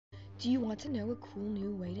Do you want to know a cool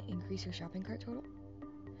new way to increase your shopping cart total?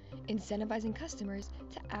 Incentivizing customers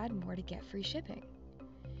to add more to get free shipping.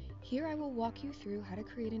 Here I will walk you through how to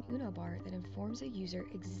create an Uno bar that informs a user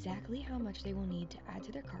exactly how much they will need to add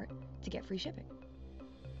to their cart to get free shipping.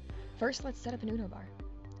 First, let's set up an Uno bar.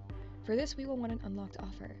 For this, we will want an unlocked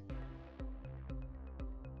offer.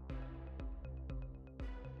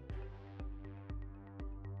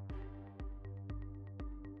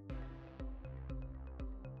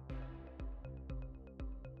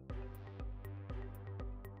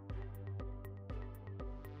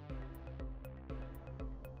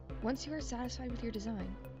 Once you are satisfied with your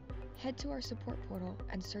design, head to our support portal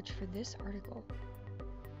and search for this article.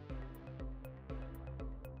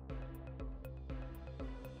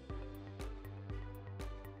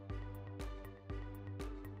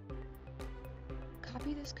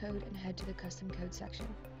 Copy this code and head to the custom code section.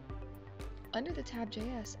 Under the tab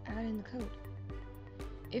JS, add in the code.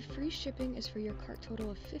 If free shipping is for your cart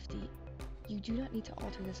total of 50, you do not need to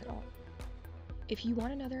alter this at all. If you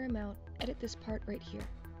want another amount, edit this part right here.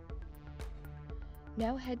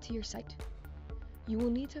 Now head to your site. You will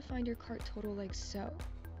need to find your cart total like so.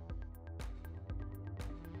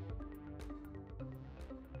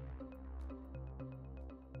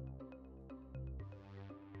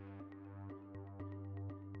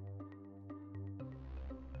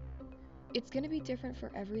 It's going to be different for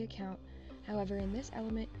every account, however in this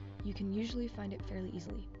element you can usually find it fairly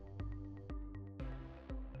easily.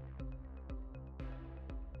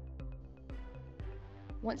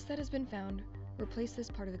 Once that has been found, replace this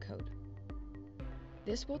part of the code.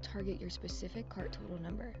 This will target your specific cart total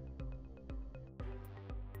number.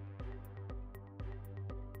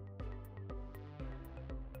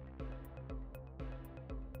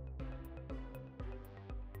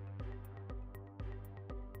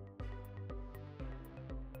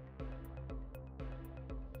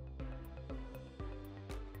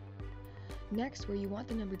 Next, where you want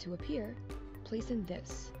the number to appear, place in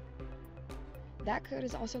this. That code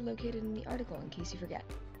is also located in the article in case you forget.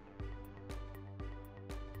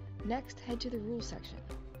 Next, head to the rules section.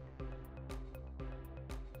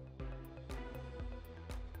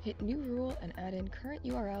 Hit new rule and add in current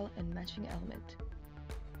URL and matching element.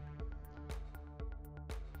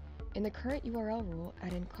 In the current URL rule,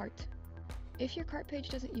 add in cart. If your cart page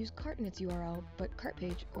doesn't use cart in its URL, but cart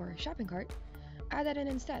page or shopping cart, add that in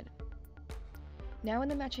instead. Now in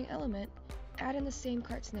the matching element, add in the same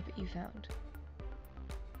cart snippet you found.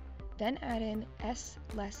 Then add in S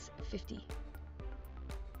less 50.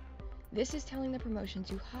 This is telling the promotion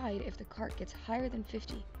to hide if the cart gets higher than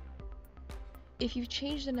 50. If you've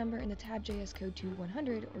changed the number in the tab JS code to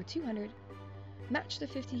 100 or 200, match the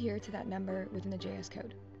 50 here to that number within the JS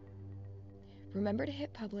code. Remember to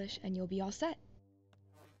hit publish and you'll be all set.